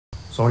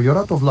So you're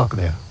out of luck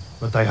there,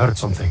 but I heard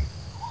something.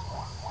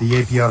 The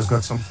APR's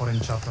got some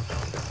foreign chopper.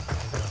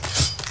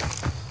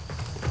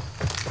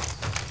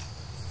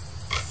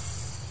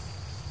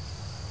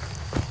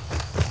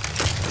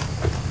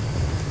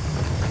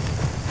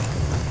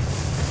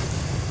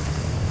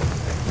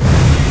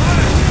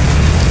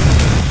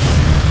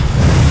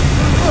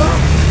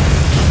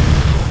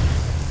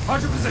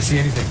 See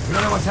anything. We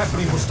don't know what's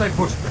happening. We'll stay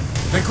put.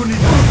 They couldn't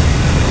even...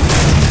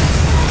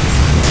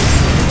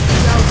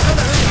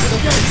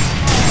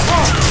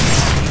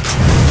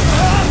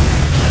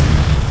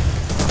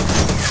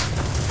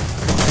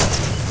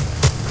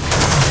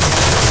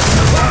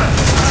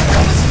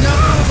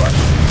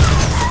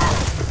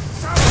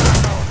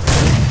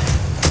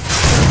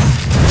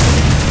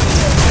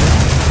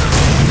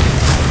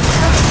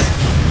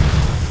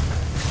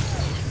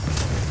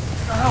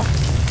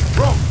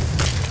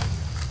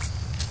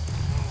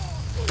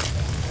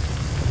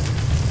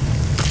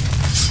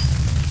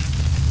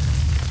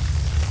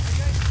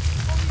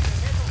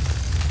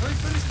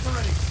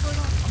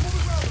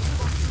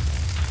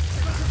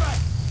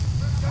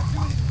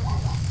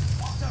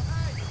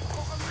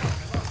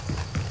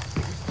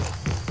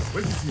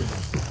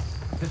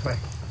 This way.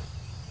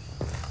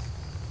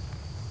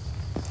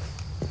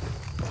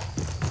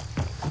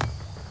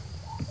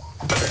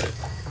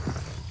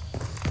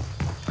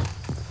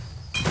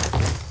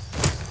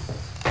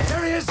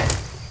 There he is!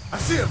 I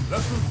see him.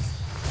 Let's move.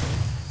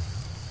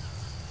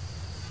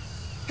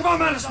 Come on,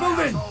 man. Let's move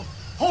in.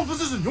 Hold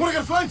position. You want to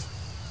get flanked?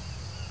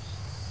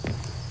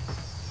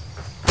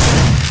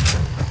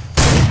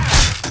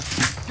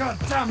 God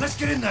damn. Let's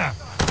get in there.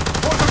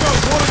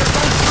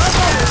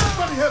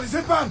 Bloody hell, he's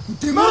hit, man!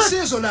 T'es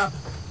massé, son lab!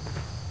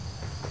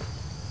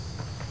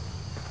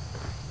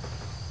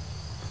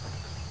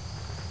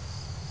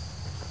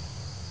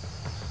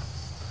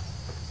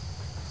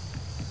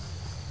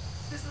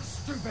 This is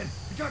stupid!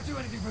 We can't do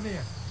anything from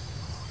here!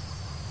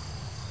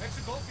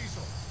 Exit Gold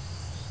Diesel.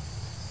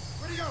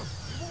 Where'd he go?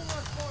 He won't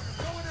last longer.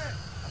 Go in there!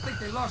 I think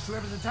they lost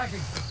whoever's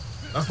attacking.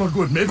 That's not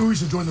good. Maybe we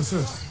should join the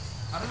search.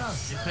 I don't know.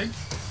 You think?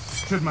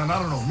 Shit, man, I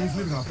don't know. He's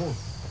leaving our post.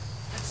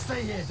 Let's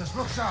stay here. Just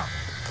look sharp.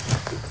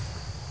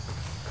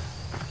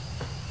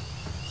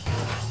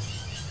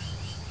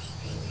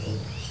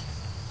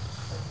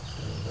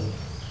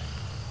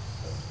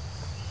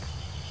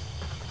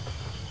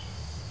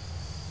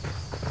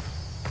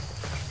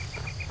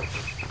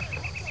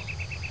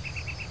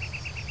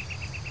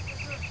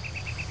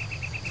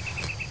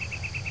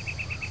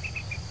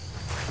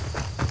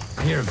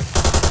 I hear him.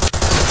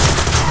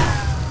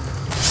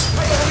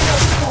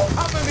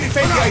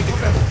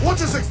 Watch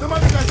your six. There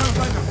might be guys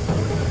outside now.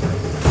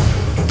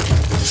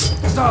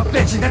 Stop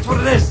bitching. That's what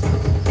it is.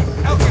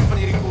 Elkeen van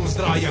hierdie koels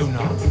draai jou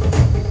na.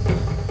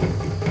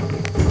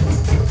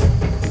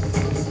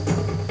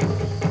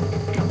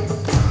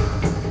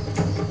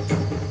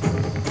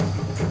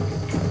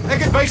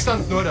 Ek het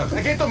bystand nodig.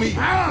 Ek het hom hier.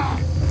 Ah!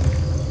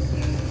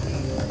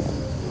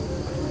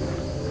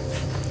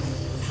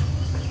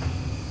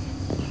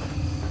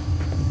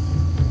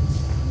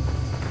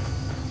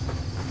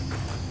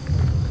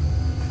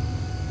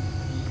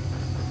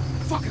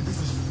 Fuck it, this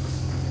is...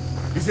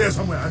 He's here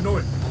somewhere, I know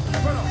it.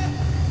 Run up.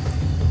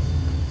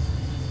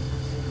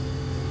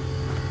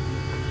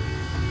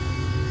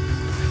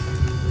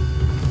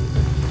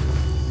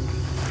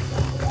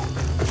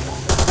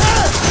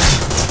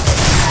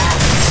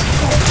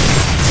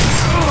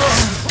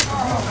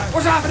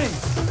 What's happening?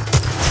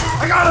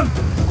 I got him!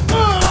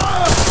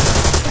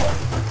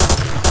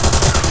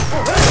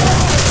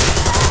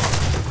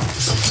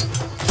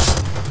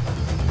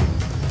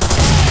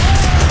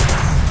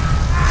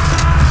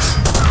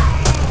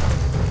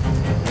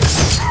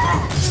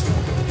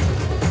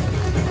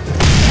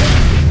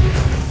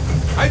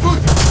 Hy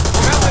moet.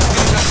 Meld dit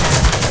hier.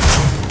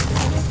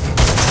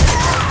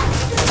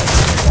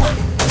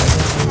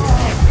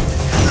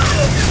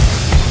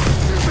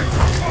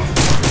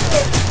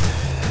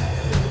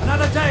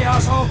 Another day,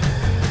 asshole.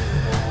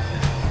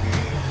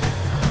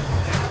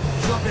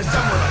 He's up there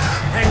somewhere.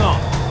 Hang on.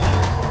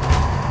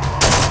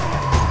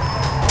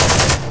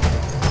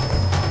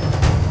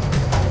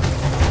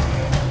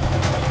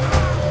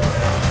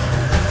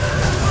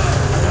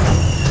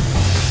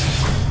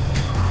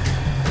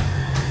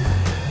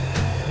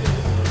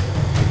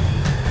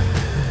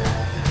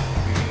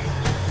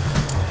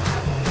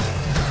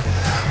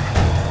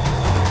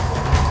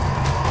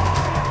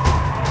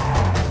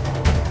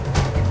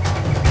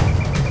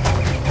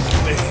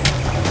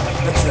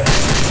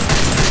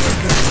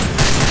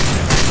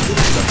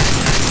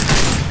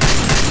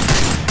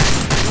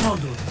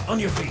 On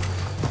your feet.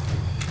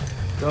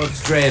 Don't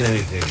strain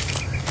anything.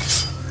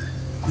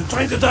 You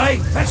trying to die?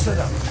 Faster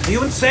them. Are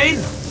you insane?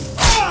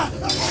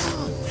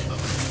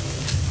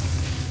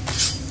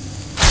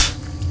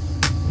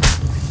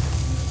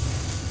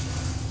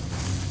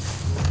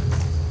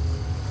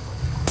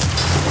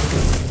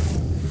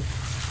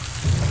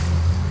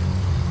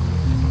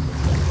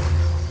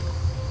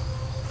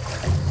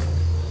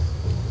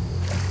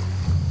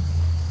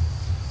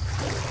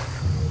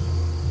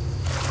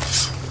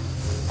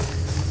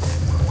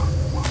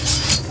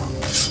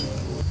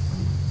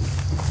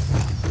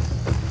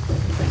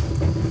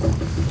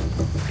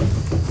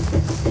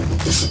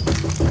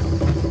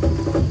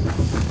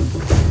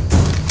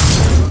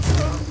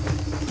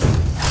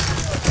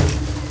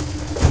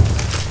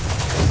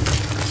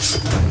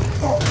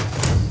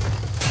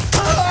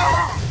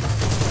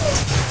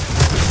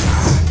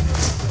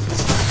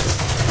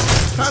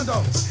 Man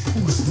down.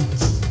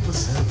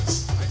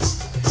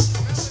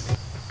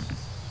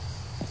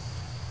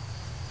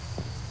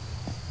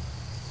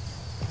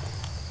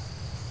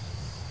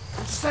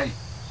 What'd you say?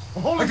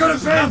 I got him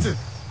pinned.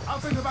 I'll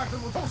take the back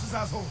and we'll toast his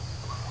asshole.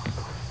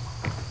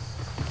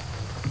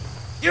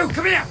 You,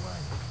 come here!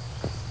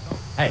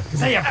 Hey,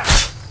 Say ya!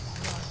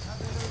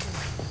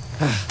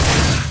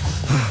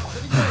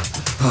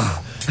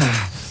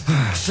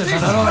 Shit, I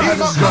don't know how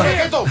this is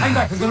going. Hang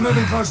back, I'm gonna move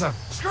in closer.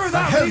 Screw The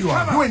that! hell we you need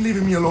are. cover. You ain't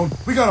leaving me alone.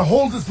 We gotta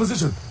hold this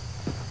position.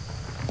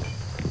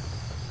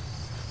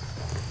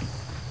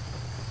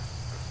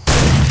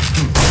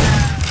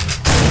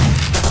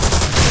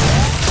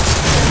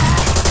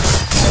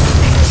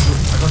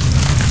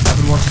 I've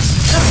been watching.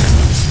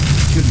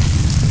 Shouldn't be.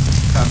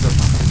 Calm down.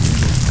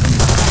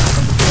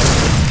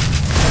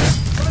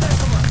 Come in there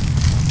somewhere.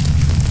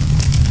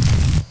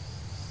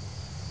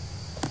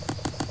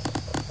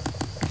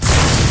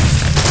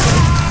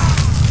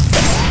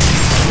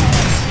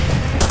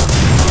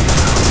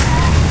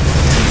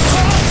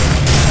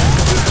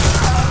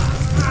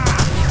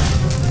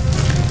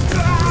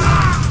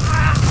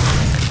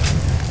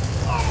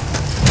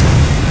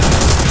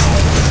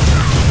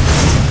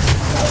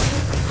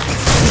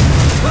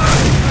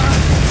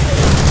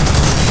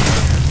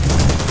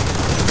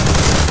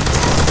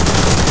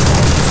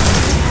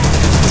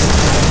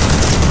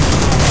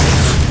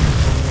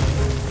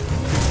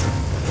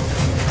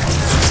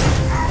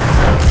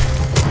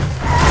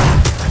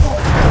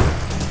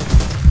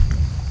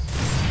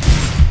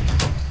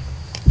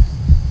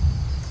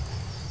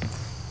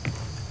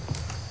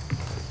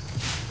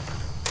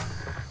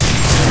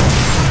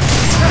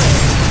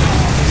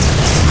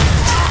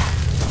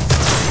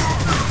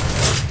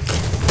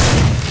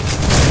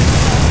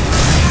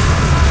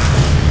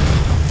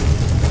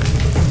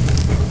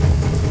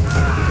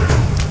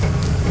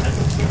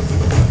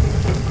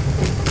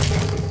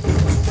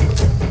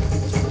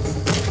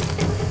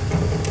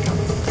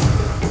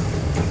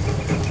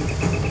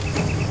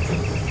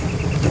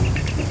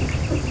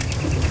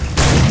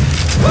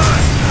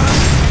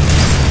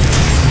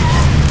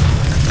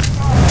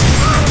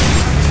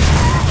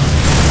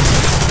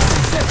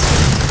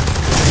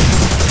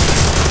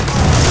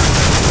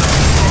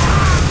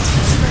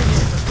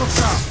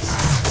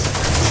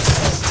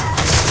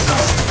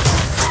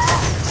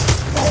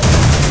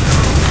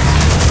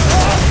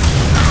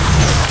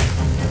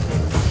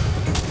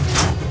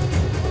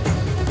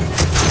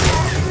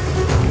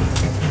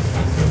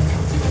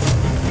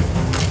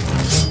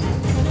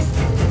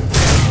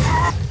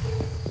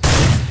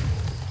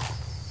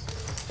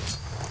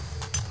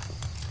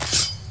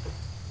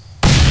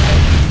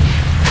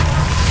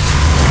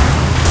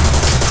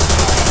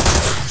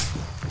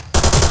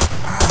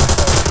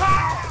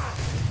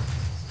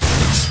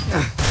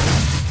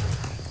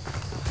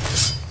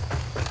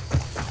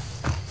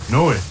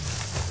 Know it.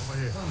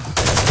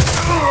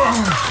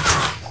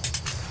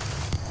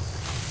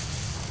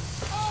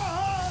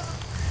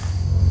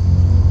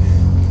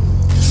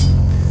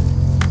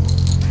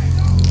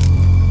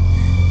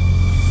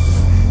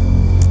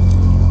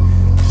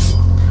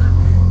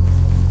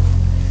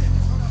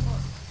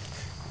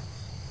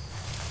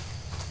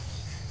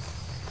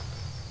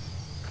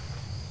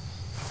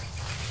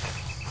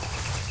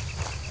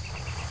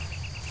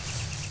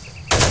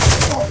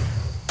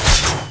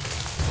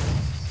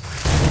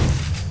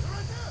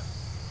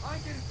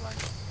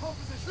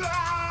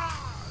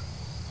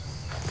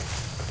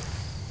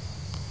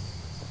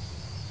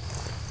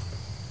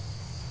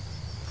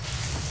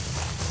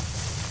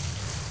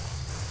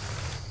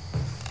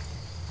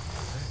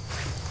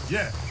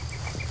 Yeah,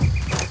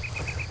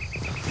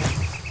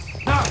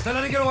 No, don't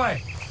let him get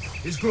away.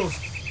 he's close.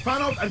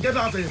 Fan out and get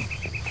after him.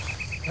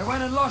 They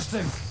went and lost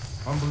him.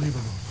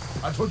 Unbelievable.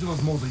 I told you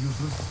those moles are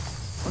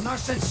useless. Well, no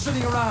sense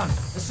sitting around.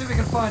 Let's see if we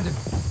can find him.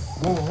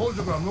 Whoa, hold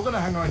your ground. We're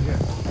gonna hang on here.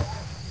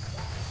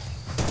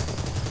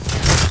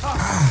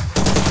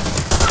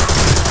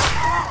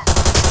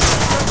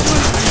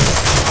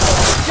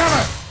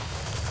 Cover!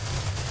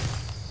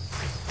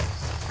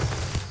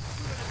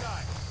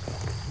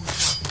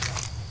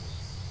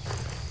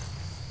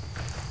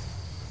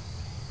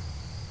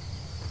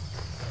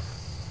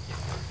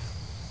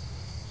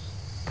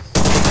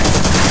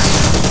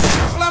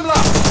 Flamla!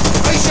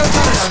 Race out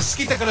Jonathan,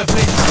 skita con a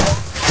bridge.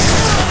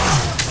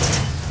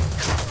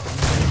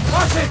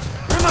 Watch it!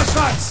 We're my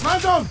shots!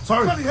 Man down!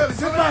 Sorry. Bloody hell, he's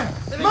hit man!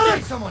 Let me Medic!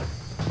 take someone.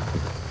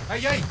 Hey,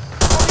 hey!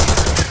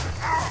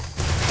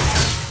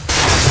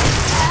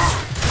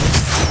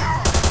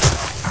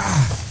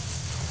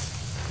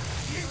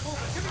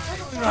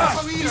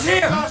 He's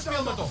here!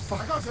 Speel me toch.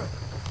 I got you.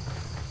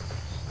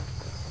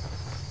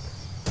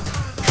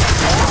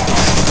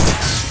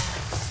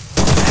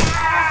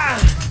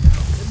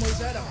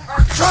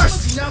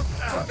 Trust!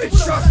 Big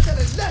shot!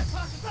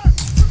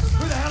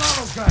 Who the hell are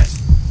those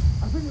guys?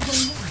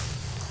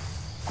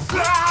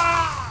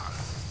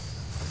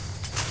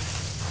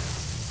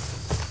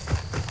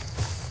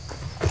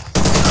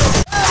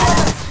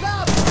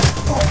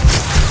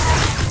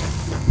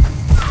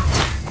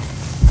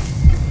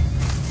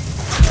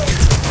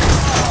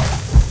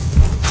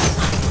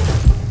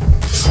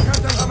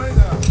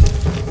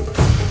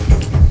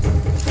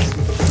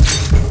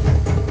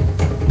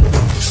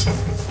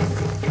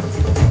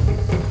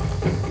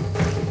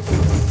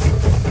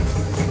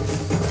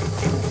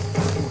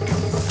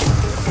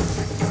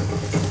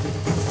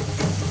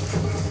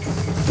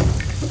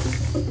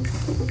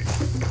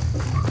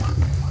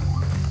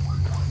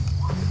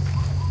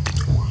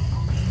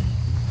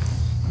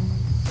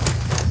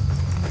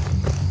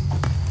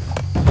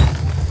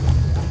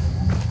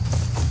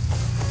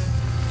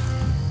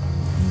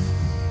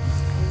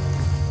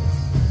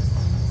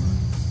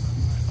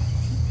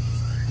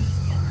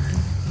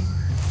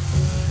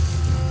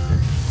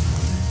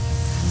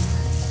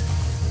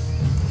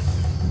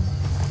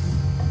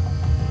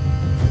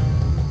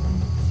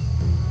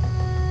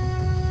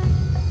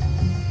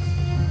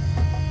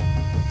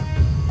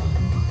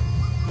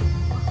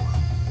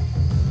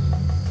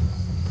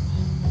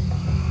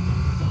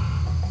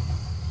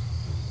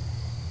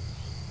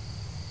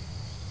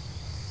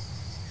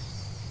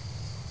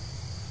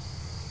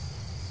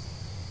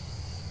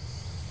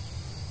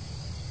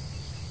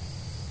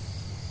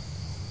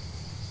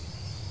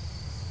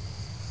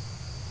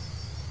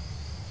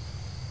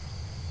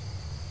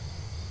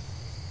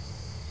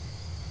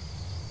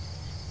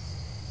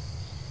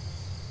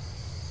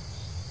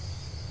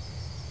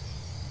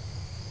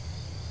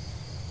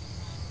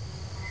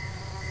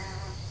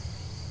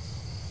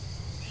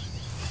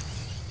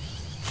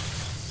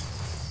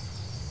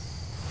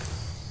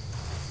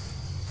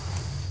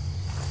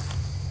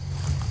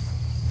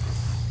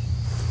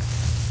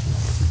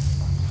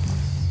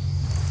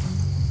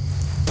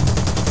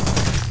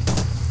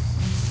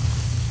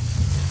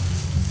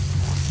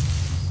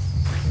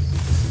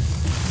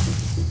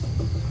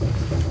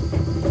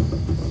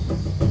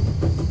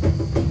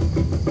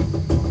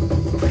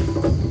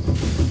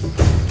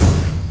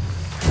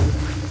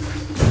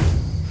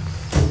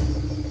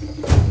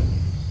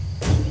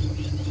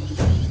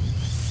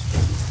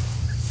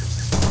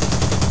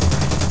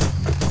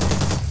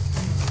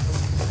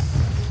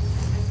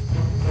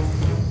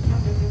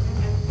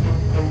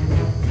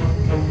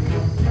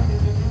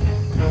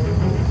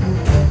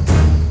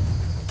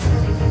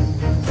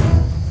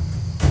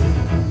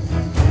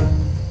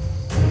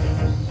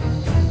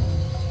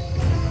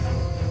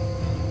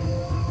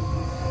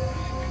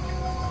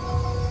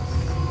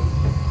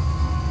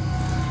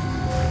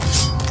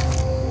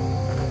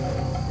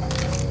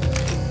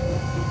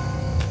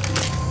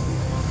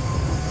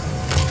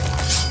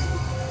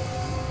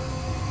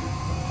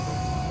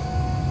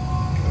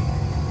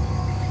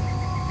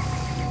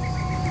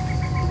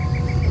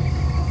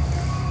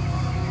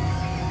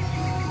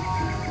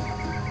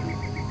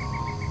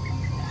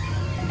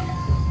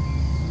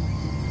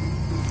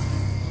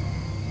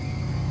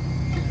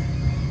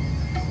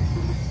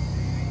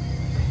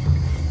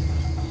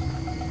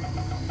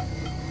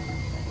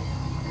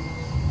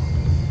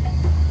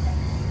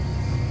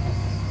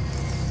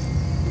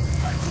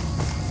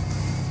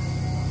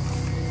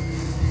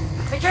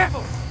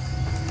 careful!